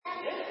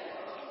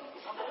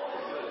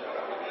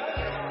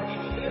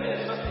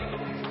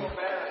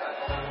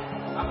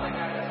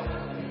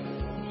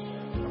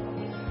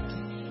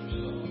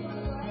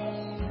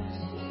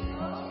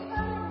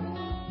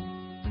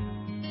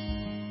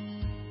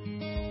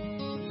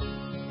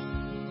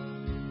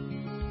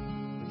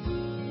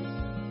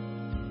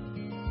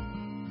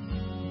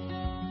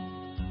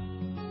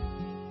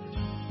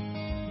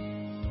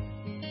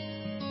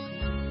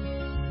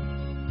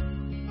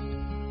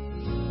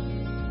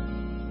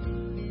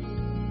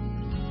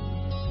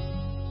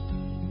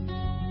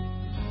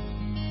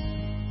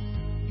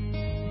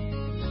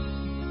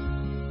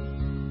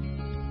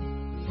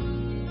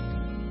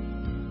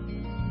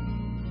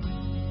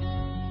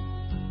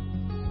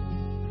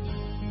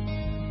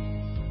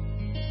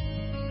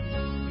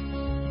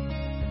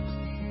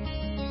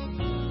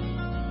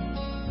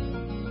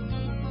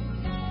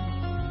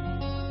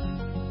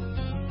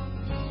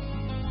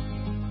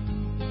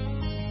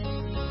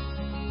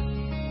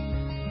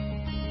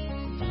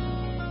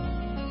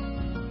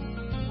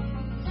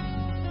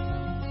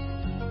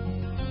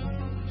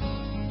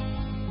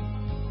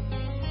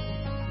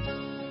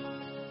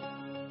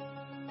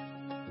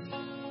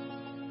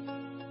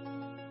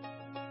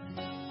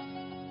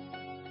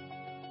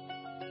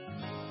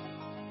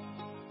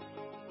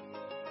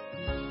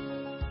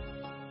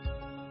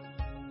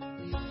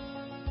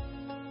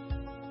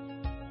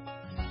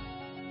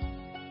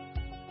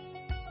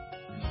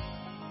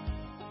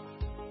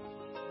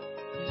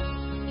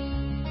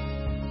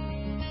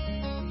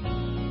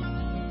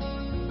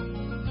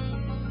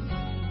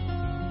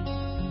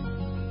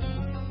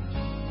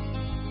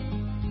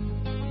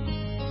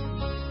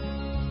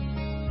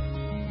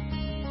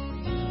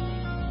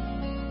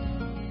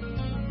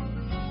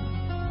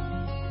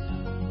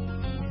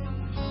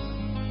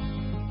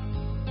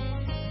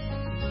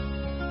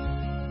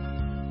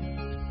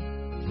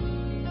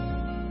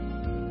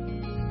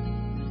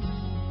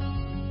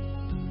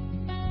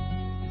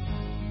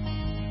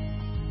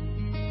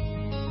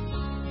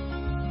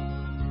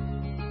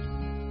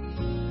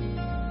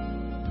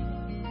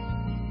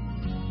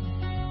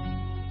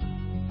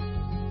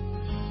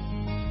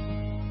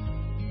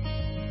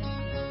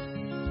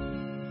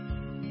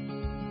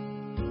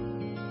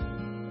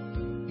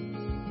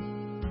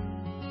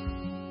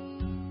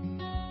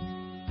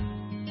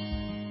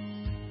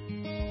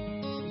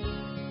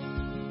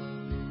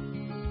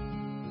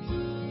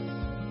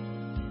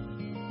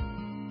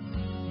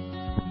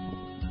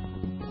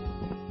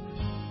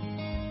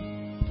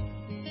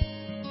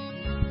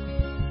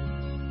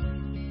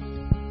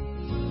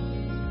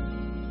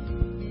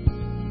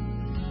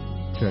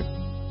Check.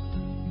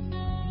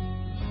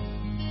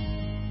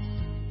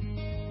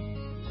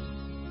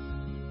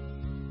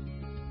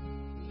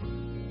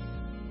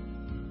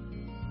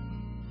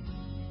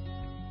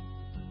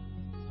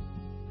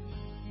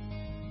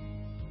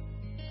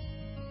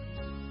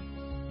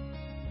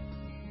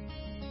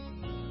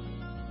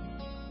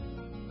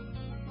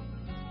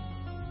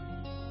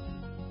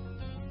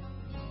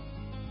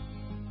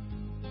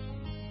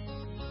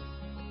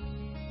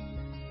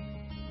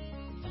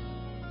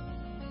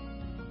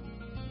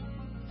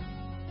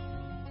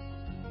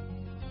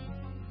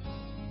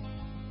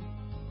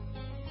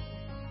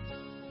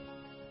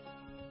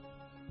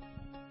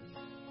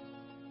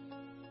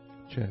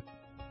 Check.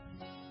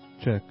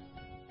 Check.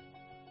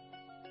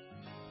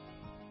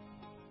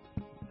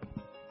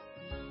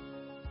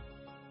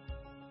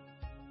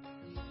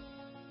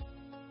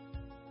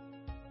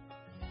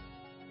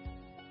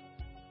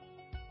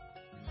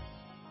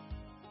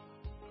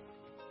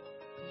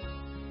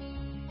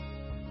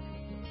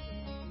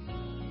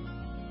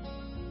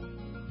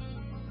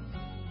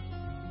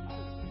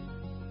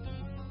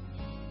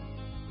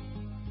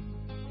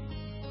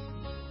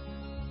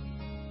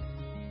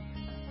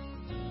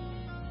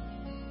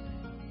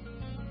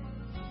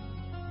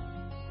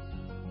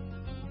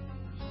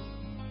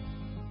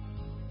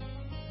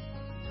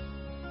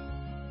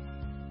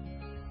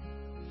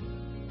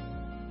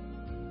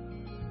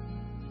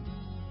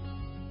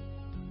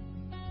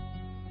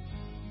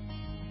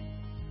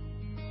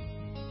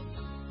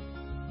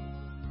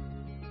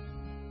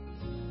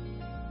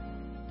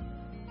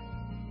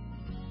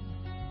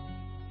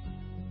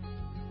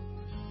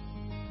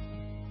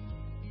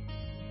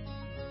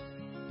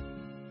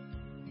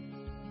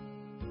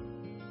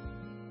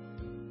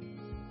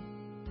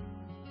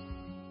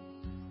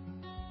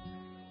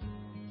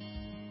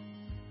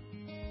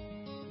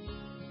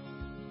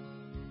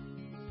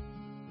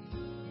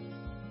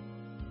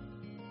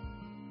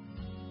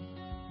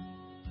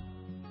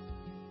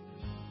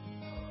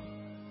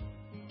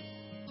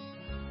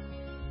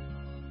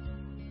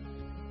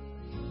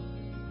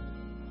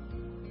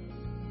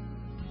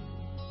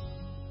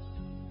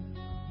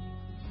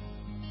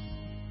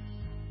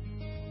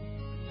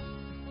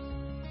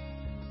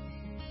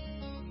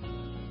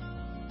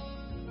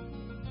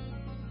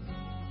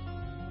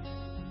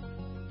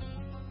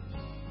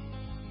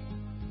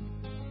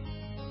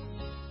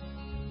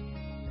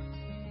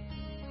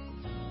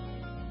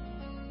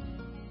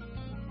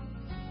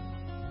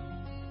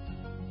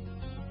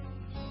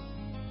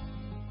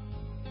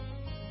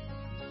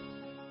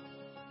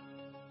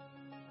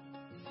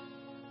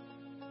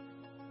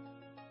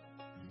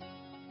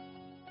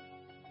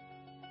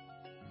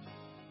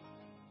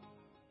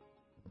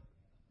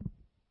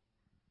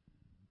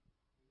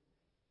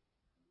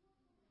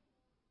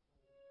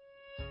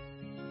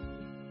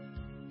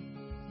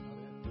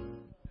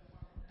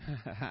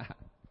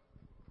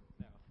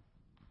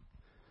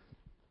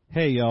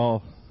 Hey,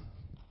 y'all.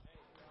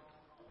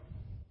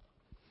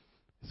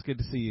 It's good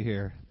to see you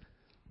here.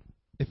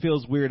 It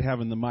feels weird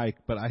having the mic,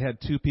 but I had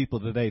two people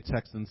today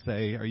text and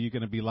say, "Are you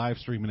going to be live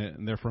streaming it?"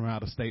 And they're from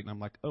out of state, and I'm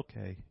like,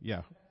 "Okay,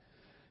 yeah,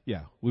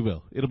 we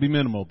will. It'll be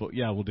minimal, but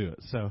yeah, we'll do it."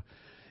 So,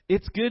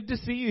 it's good to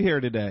see you here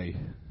today.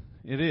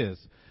 It is.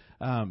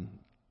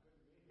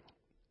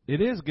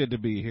 It is good to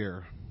be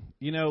here.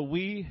 You know,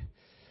 we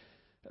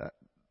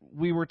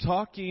were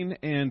talking,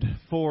 and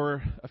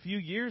for a few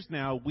years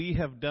now, we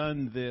have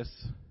done this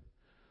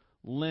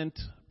Lent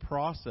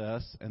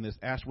process and this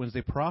Ash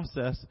Wednesday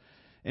process,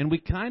 and we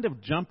kind of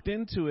jumped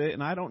into it,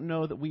 and I don't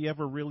know that we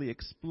ever really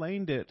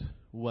explained it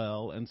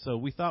well, and so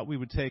we thought we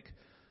would take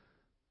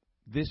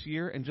this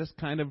year and just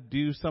kind of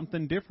do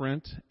something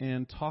different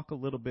and talk a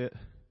little bit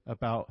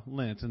about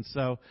Lent. And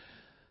so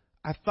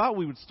I thought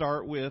we would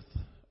start with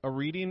a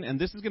reading, and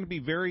this is going to be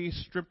very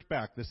stripped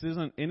back. This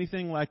isn't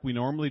anything like we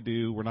normally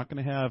do. We're not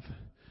going to have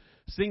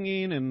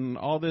singing and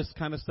all this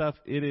kind of stuff.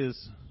 It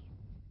is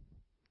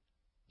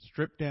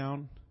stripped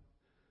down,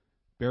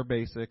 bare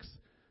basics,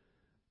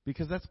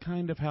 because that's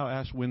kind of how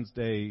Ash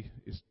Wednesday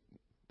is.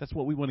 That's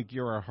what we want to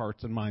gear our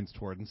hearts and minds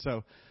toward. And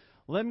so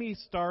let me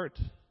start,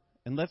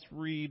 and let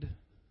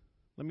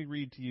me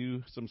read to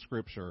you some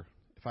scripture,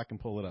 if I can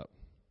pull it up.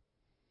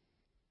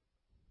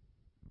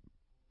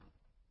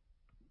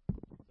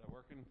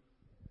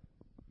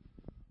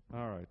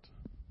 All right.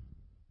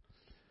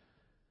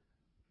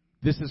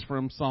 This is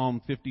from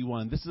Psalm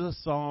 51. This is a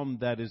psalm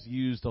that is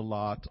used a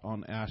lot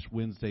on Ash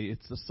Wednesday.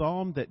 It's a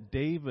psalm that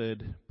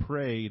David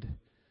prayed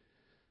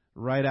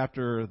right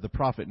after the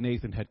prophet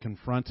Nathan had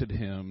confronted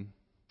him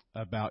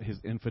about his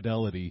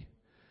infidelity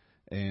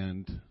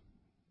and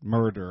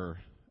murder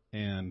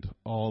and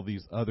all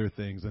these other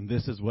things. And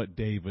this is what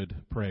David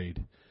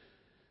prayed.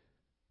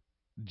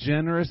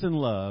 Generous in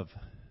love,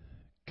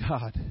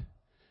 God,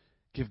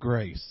 give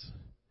grace.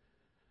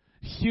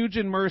 Huge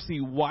in mercy,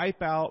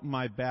 wipe out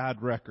my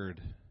bad record.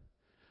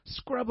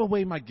 Scrub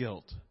away my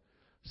guilt.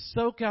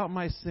 Soak out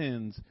my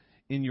sins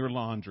in your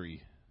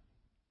laundry.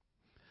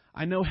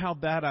 I know how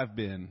bad I've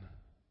been.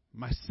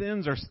 My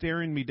sins are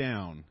staring me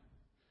down.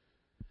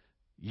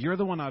 You're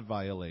the one I've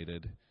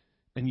violated.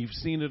 and you've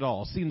seen it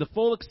all, seen the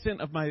full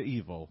extent of my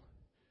evil.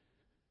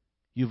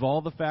 You've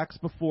all the facts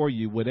before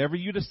you. Whatever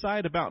you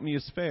decide about me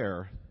is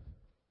fair.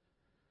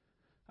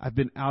 I've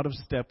been out of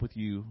step with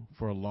you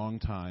for a long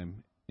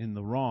time, in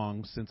the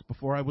wrong since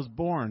before I was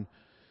born.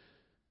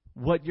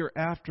 What you're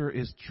after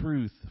is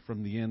truth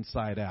from the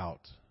inside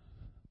out.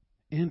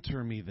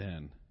 Enter me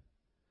then.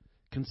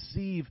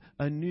 Conceive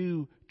a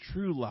new,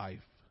 true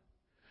life.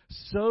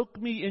 Soak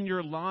me in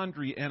your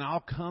laundry and I'll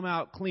come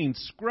out clean.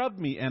 Scrub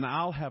me and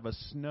I'll have a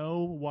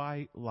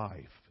snow-white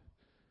life.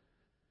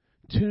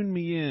 Tune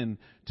me in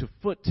to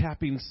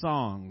foot-tapping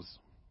songs.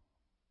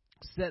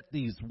 Set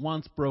these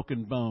once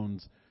broken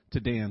bones to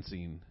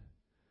dancing.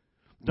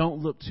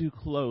 Don't look too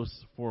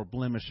close for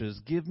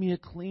blemishes. Give me a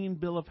clean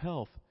bill of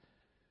health.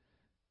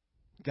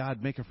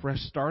 God, make a fresh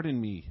start in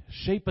me.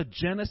 Shape a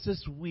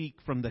Genesis week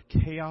from the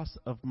chaos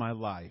of my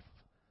life.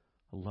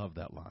 I love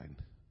that line.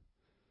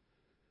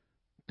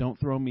 Don't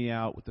throw me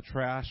out with the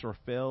trash or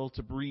fail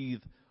to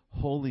breathe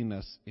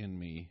holiness in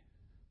me.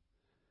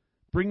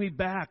 Bring me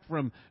back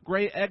from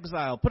gray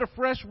exile. Put a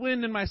fresh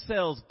wind in my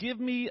sails. Give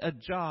me a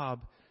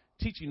job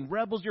teaching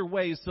rebels your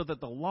ways so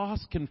that the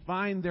lost can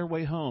find their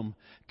way home.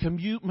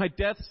 Commute my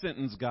death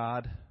sentence,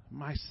 God,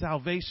 my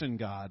salvation,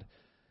 God,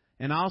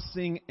 and I'll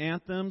sing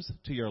anthems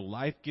to your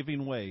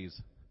life-giving ways.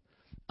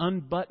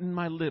 Unbutton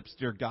my lips,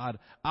 dear God.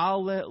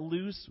 I'll let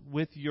loose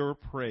with your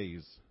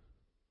praise.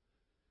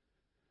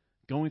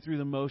 Going through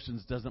the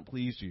motions doesn't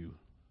please you.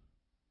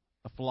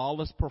 A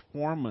flawless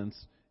performance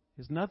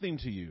is nothing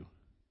to you.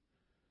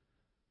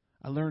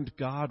 I learned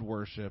God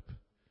worship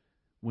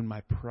when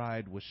my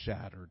pride was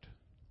shattered.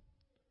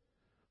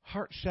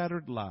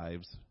 Heart-shattered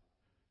lives,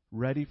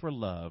 ready for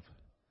love,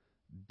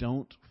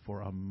 don't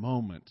for a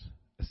moment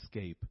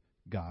escape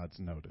God's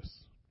notice.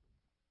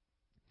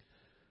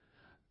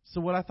 So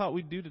what I thought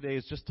we'd do today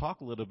is just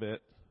talk a little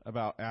bit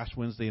about Ash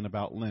Wednesday and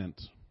about Lent.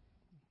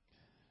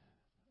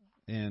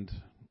 And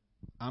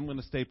I'm going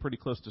to stay pretty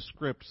close to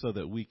script so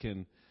that we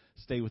can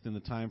stay within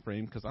the time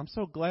frame, because I'm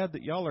so glad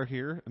that y'all are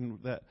here and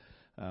that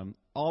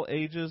all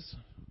ages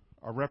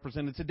are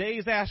represented. Today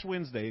is Ash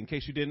Wednesday, in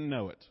case you didn't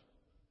know it.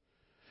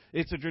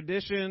 It's a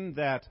tradition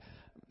that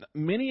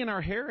many in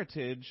our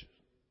heritage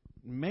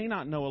may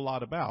not know a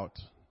lot about.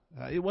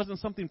 It wasn't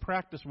something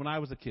practiced when I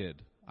was a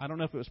kid. I don't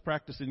know if it was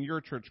practiced in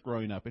your church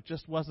growing up. It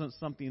just wasn't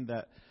something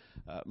that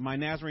my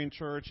Nazarene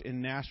church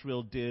in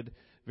Nashville did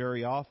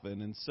very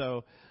often. And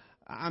so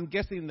I'm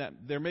guessing that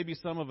there may be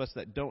some of us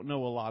that don't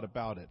know a lot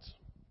about it.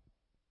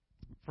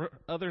 For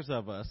others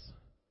of us,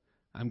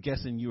 I'm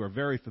guessing you are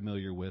very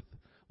familiar with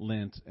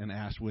Lent and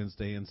Ash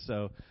Wednesday, and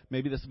so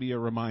maybe this will be a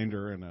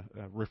reminder and a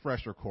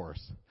refresher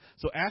course.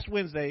 So Ash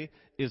Wednesday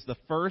is the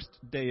first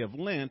day of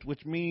Lent,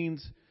 which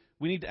means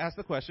we need to ask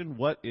the question,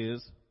 what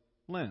is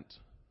Lent?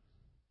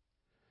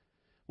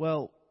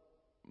 Well,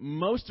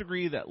 most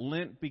agree that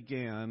Lent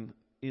began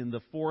in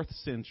the 4th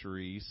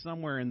century,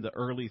 somewhere in the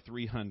early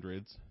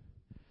 300s,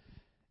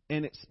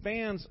 and it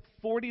spans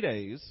 40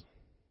 days,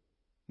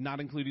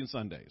 not including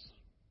Sundays.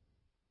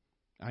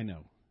 I know,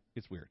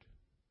 it's weird.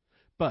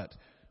 But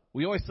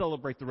we always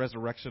celebrate the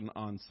resurrection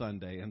on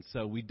Sunday, and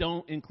so we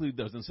don't include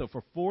those. And so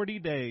for 40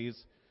 days,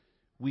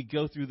 we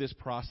go through this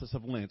process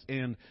of Lent.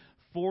 And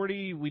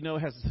 40, we know,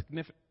 has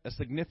a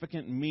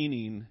significant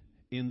meaning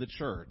in the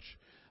church.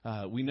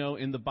 We know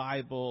in the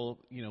Bible,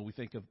 we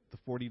think of the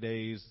 40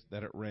 days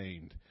that it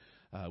rained.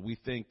 We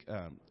think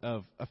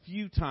of a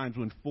few times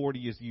when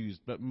 40 is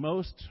used, but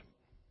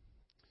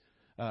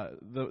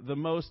the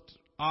most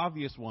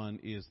obvious one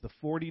is the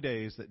 40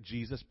 days that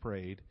Jesus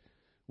prayed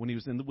when he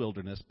was in the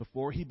wilderness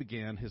before he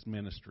began his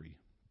ministry.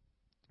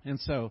 And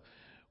so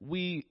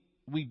we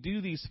do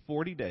these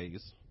 40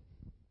 days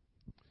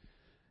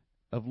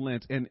of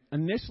Lent, and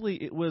initially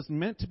it was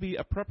meant to be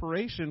a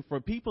preparation for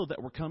people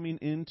that were coming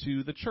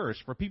into the church,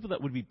 for people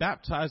that would be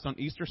baptized on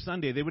Easter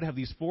Sunday. They would have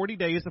these 40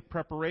 days of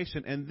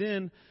preparation, and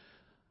then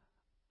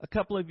a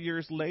couple of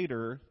years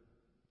later,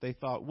 they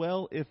thought,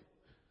 well, if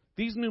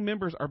these new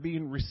members are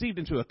being received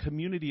into a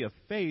community of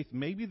faith,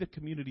 maybe the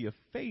community of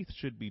faith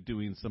should be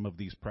doing some of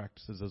these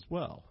practices as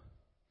well.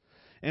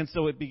 And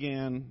so it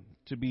began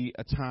to be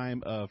a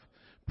time of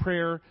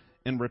prayer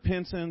and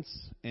repentance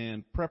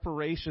and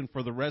preparation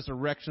for the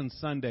Resurrection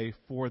Sunday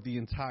for the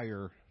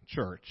entire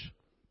church.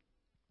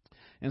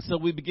 And so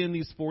we begin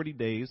these 40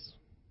 days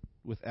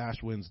with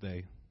Ash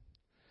Wednesday.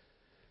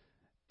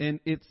 And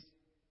it's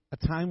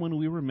a time when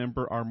we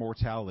remember our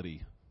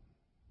mortality.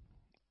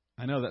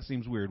 I know that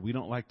seems weird. We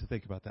don't like to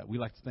think about that. We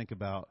like to think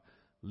about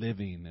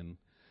living and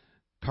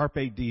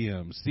carpe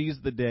diem, seize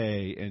the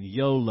day, and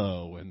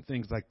YOLO, and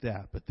things like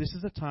that. But this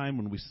is a time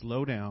when we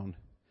slow down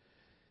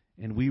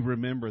and we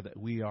remember that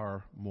we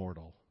are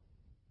mortal.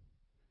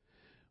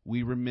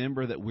 We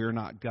remember that we're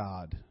not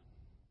God.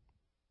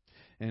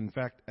 And in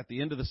fact, at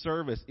the end of the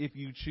service, if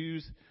you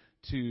choose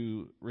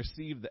to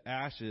receive the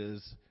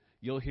ashes,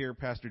 you'll hear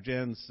Pastor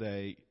Jen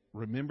say,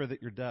 remember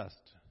that you're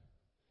dust,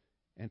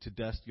 and to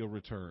dust you'll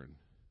return.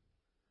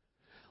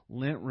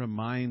 Lent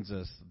reminds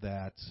us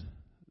that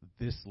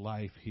this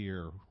life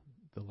here,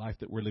 the life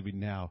that we're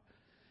living now,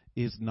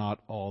 is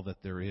not all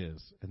that there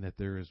is, and that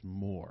there is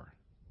more.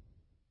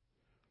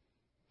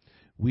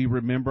 We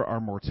remember our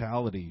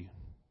mortality.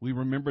 We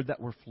remember that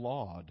we're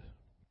flawed.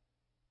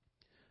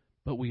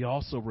 But we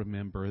also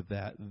remember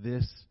that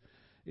this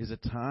is a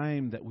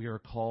time that we are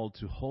called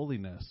to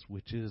holiness,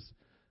 which is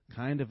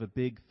kind of a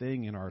big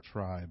thing in our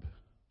tribe.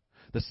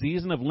 The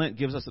season of Lent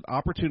gives us an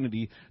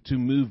opportunity to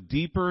move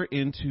deeper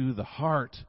into the heart